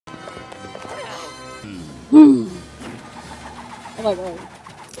Oh my god.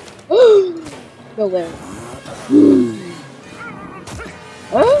 No way.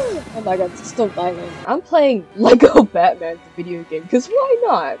 Oh my god, it's so violent. I'm playing Lego Batman the video game, because why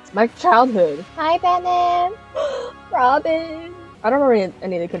not? It's my childhood. Hi, Batman! Robin! I don't remember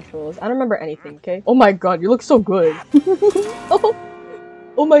any of the controls. I don't remember anything, okay? Oh my god, you look so good.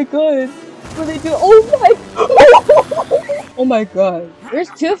 Oh my god. What are they doing? Oh my Oh my god. Where's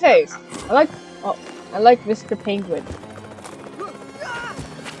Two-Face? I like Mr. Penguin.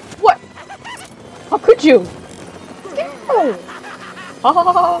 What? How could you? No. Ha ha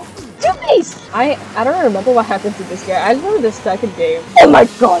ha ha. Two-Face! I don't remember what happened to this guy. I remember the second game. Oh my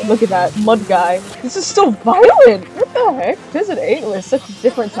god, look at that mud guy. This is so violent. What the heck? 2008 was such a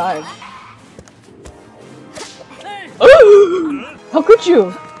different time. How could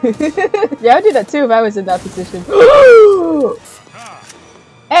you? Yeah, I'd do that too if I was in that position.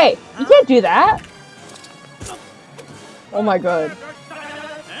 Hey, you can't do that. Oh my god.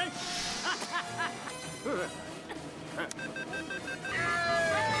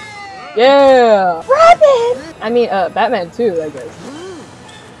 Yeah! Robin! I mean, Batman too, I guess.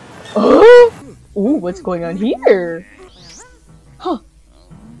 Ooh, what's going on here? Huh.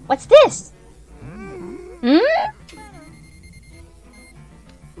 What's this? Hmm?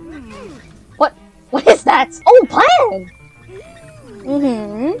 What is that? Oh, plan!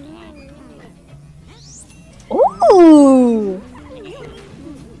 Ooh!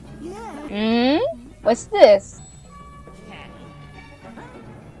 What's this?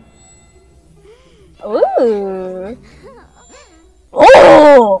 Ooh!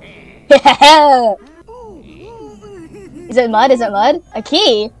 Oh! Is it mud? Is it mud? A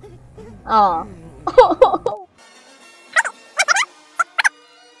key? Oh.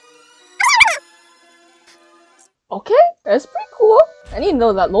 Okay, that's pretty cool. I need to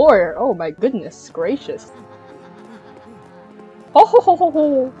know that lore. Oh my goodness gracious. Oh ho ho ho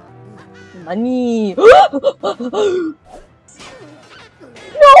ho. Money. No!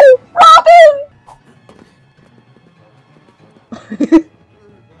 Robin!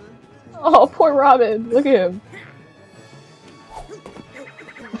 Oh, poor Robin. Look at him.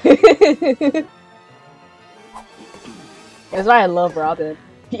 That's why I love Robin.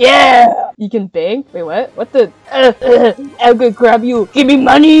 Yeah! You can bang? Wait, what? What the? I'm gonna grab you! Give me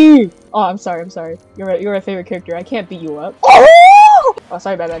money! Oh, I'm sorry. You're my favorite character. I can't beat you up. Oh! Oh,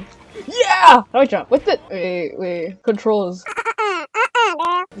 sorry, Batman. Yeah! How do I jump? What the? Wait. Controls.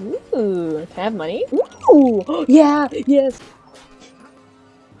 Ooh, can I have money? Ooh! Yeah! Yes!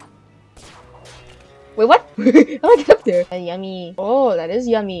 Wait, what? How do I get up there? Yummy. Oh, that is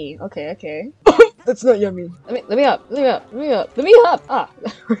yummy. Okay. That's not yummy. Let me up. Ah,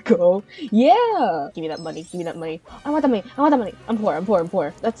 there we go. Yeah. Give me that money. I want that money. I'm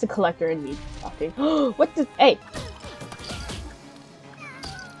poor. That's the collector in me talking. What the? Hey.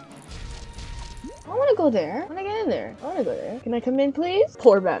 I want to go there. I want to get in there. I want to go there. Can I come in, please?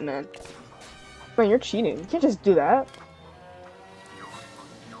 Poor Batman. Bro, you're cheating. You can't just do that.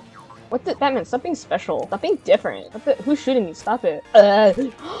 What the? Batman, stop being special. Stop being different. What the? Who's shooting me? Stop it. How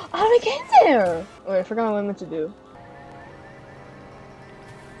did I get in there? Wait, I forgot what I meant to do.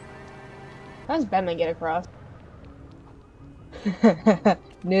 How does Batman get across?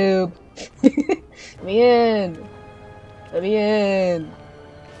 Noob. Let me in.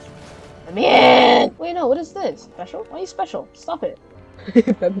 Wait, no, what is this? Special? Why are you special? Stop it.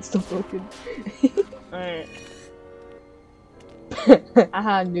 Batman's still broken. Alright.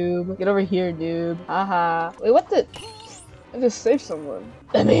 Haha, noob. Get over here, noob. Haha. Wait, what the? I just saved someone.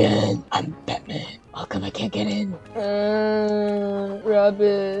 Let me in. I'm Batman. How come I can't get in?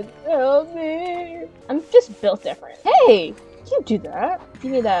 Robin, help me. I'm just built different. Hey, you can't do that.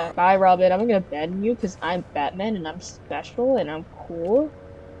 Give me that. Bye, Robin. I'm gonna abandon you because I'm Batman and I'm special and I'm cool.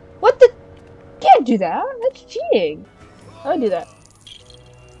 What the? Can't do that. That's cheating. How do I do that?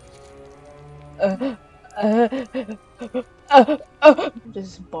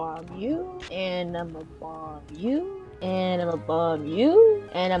 Just bomb you, and I'ma bomb you, and I'ma bomb you,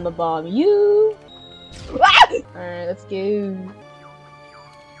 and I'ma bomb you. Alright, let's go.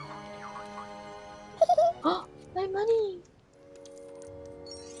 My money!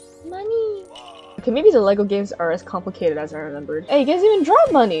 Okay, maybe the Lego games are as complicated as I remembered. Hey, you guys even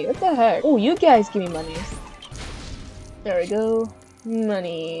drop money! What the heck? Oh, you guys give me money. There we go.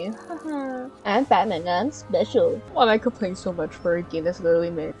 Money. Haha. I'm Batman, I'm special. Why am I complaining so much for a game that's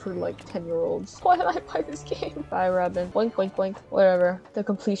literally made for like 10-year-olds? Why did I buy this game? Bye, Robin. Boink, boink, boink. Whatever. The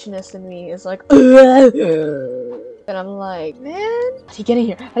completionist in me is like, and I'm like, man, how do you get in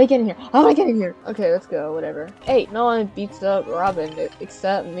here? How do I get in here? Okay, let's go, whatever. Hey, no one beats up Robin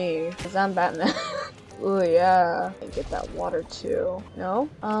except me, because I'm Batman. Oh yeah. I get that water too. No?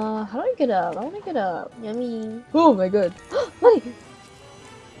 How do I get up? I wanna get up. Yummy. Oh my god. Money!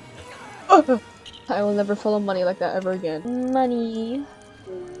 I will never follow money like that ever again. Money.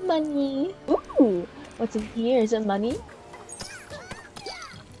 Money. Ooh! What's in here? Is it money?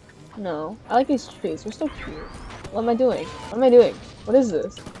 No. I like these trees. They're so cute. What am I doing? What am I doing? What is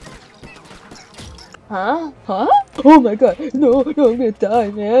this? Huh? Huh? Oh my god. No, no, I'm gonna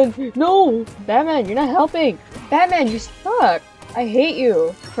die, man. No! Batman, you're not helping. Batman, you suck. I hate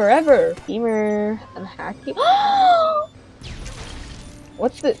you. Forever. Gamer. I'm hacking.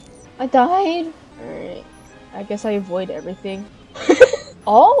 What's the... I died? Alright. I guess I avoid everything.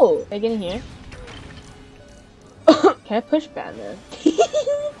 Oh! Can I get in here? Can I push Batman?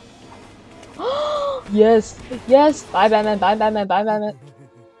 Yes! Yes! Bye Batman, bye Batman, bye Batman.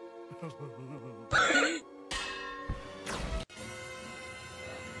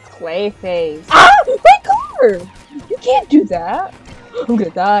 Clayface. Ah! My car! You can't do that! I'm gonna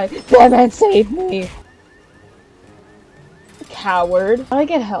die. Batman, save me! Coward. How do I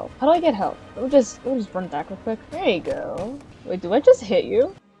get help? How do I get help? Let me just run back real quick. There you go. Wait, do I just hit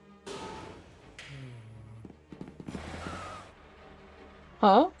you?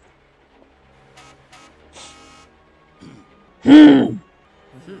 Huh?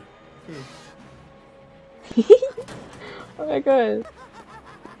 Oh my god.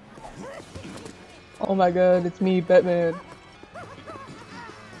 Oh my god, it's me, Batman.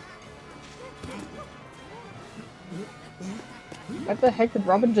 What the heck did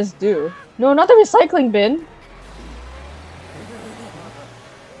Robin just do? No, not the recycling bin!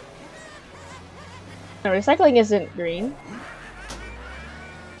 No, recycling isn't green.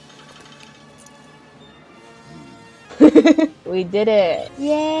 We did it!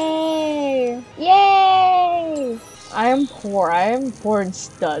 Yay! Yay! I am poor in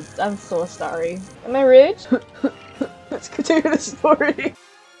studs. I'm so sorry. Am I rich? Let's continue the story.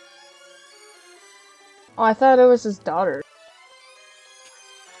 Oh, I thought it was his daughter.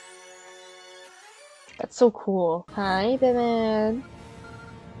 That's so cool. Hi, Batman.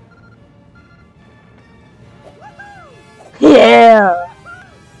 Yeah!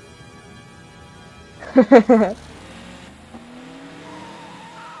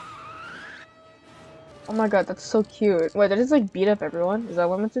 Oh my god, that's so cute. Wait, did I just like beat up everyone? Is that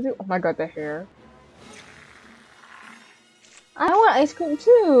what I'm meant to do? Oh my god, the hair. I want ice cream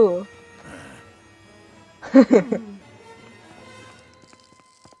too!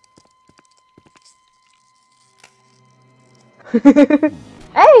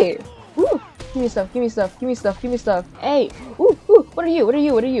 Hey! Ooh! Give me stuff, give me stuff, give me stuff, give me stuff. Hey! Ooh! Ooh! What are you? What are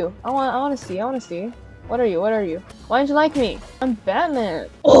you? What are you? I wanna see, I wanna see. What are you? What are you? Why don't you like me? I'm Batman!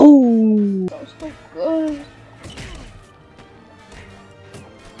 Oh! That was so good!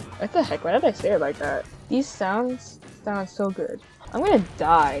 What the heck? Why did I say it like that? These sounds sound so good. I'm gonna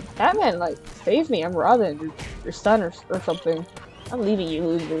die. Batman, like, save me. I'm Robin, your son or something. I'm leaving you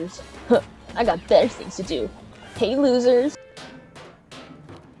losers. I got better things to do. Hey, losers!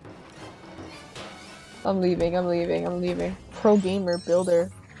 I'm leaving, I'm leaving, I'm leaving. Pro gamer, builder.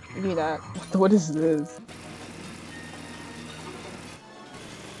 Give me that. What is this?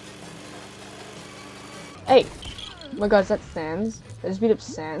 Hey! Oh my god, is that Sans? I just beat up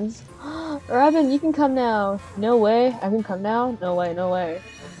Sans? Robin, you can come now! No way, I can come now? No way, no way.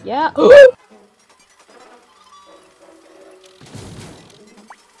 Yeah?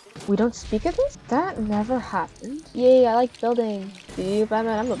 We don't speak of this? That never happened. Yay, I like building. See,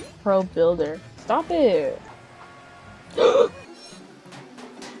 Batman, I'm a pro builder. Stop it!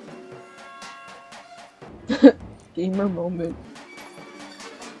 Gamer moment.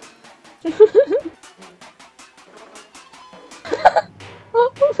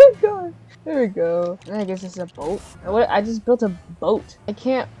 Oh my god! There we go. I guess it's a boat. I just built a boat. I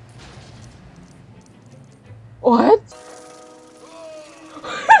can't. What?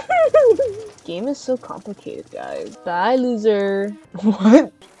 Game is so complicated, guys. Bye, loser.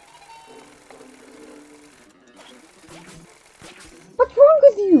 What? What's wrong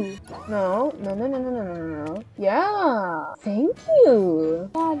with you? No, no, no, no, no, no, no, no. Yeah. Thank you.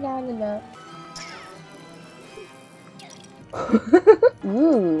 La la la la.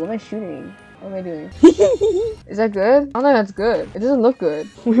 Ooh, what am I shooting? What am I doing? Is that good? I don't think that's good. It doesn't look good.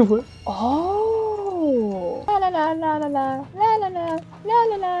 Wait, what? Oh! La la la la la la la la la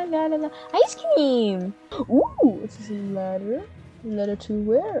la la la la la. Ice cream! Ooh, this is a ladder. Letter to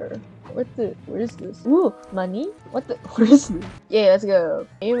where? Where is this? Ooh, money? What the? Where is this? Yeah, let's go.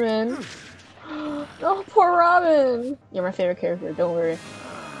 Amen. Oh, poor Robin! You're my favorite character, don't worry.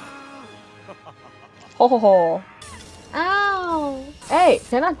 Ho ho ho. Ow! Hey,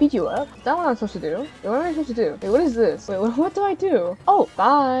 can I beat you up? Is that what I'm supposed to do? Wait, what am I supposed to do? Wait, what is this? Wait, what do I do? Oh,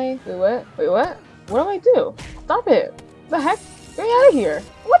 bye. Wait, what? Wait, what? What do I do? Stop it. The heck? Get me out of here.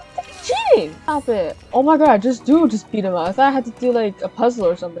 What the cheating? Stop it. Oh my god, just beat him up. I thought I had to do like a puzzle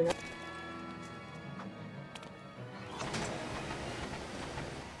or something.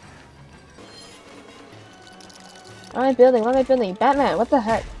 What am I building? What am I building? Batman, what the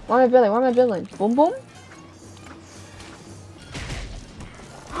heck? What am I building? What am I building? Boom boom?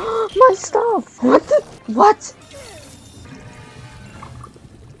 My stuff! What the? What?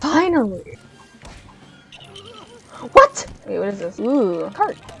 Finally! What? Wait, what is this? Ooh, a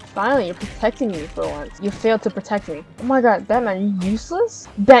cart. Finally, you're protecting me for once. You failed to protect me. Oh my god, Batman, you useless?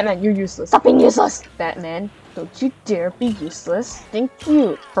 Batman, you're useless. Stop being useless! Batman, don't you dare be useless. Thank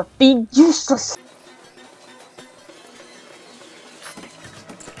you for being useless!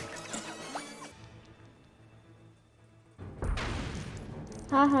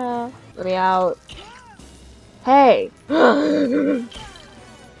 Haha. Let me out. Hey!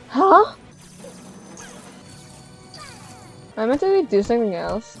 Huh? I meant to do something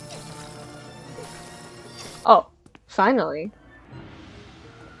else. Oh, finally.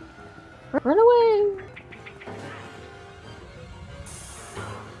 Run away!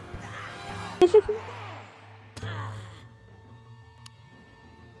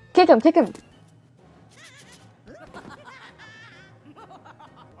 Kick him, kick him!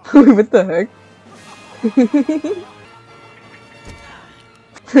 What the heck?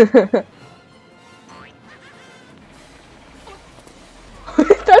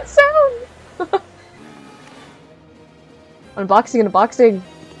 That sound! Unboxing, unboxing!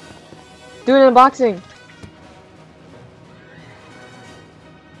 Do an unboxing!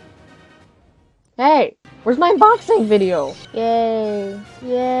 Hey! Where's my unboxing video? Yay!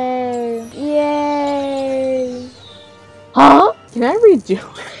 Yay! Yay! Huh? Can I redo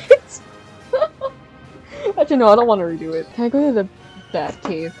it? Actually, no, I don't want to redo it. Can I go to the Bat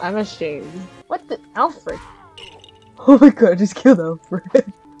Cave? I'm ashamed. What the? Alfred? Oh my god, I just killed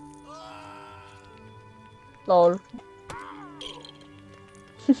Alfred. Lol.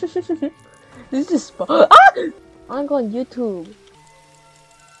 This is just ah! I'm going YouTube.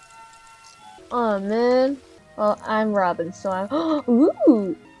 Oh man. Well, I'm Robin, so I'm.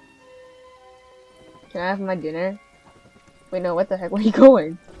 Ooh! Can I have my dinner? Wait, no, what the heck? Where are you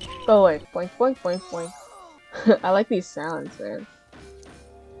going? Go away. Boink, boink, boink, boink. I like these sounds, man.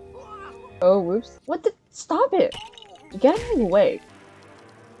 Oh, whoops. What the? Stop it! Get out of the way.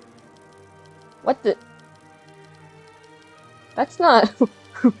 What the? That's not.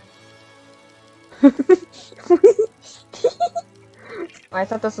 I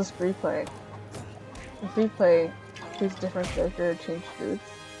thought this was free play. In free play, choose different character, change foods.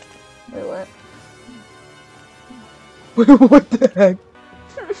 Wait, what? What the heck?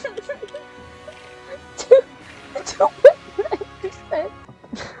 2.9%.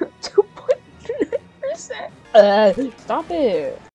 2.9%. Stop it.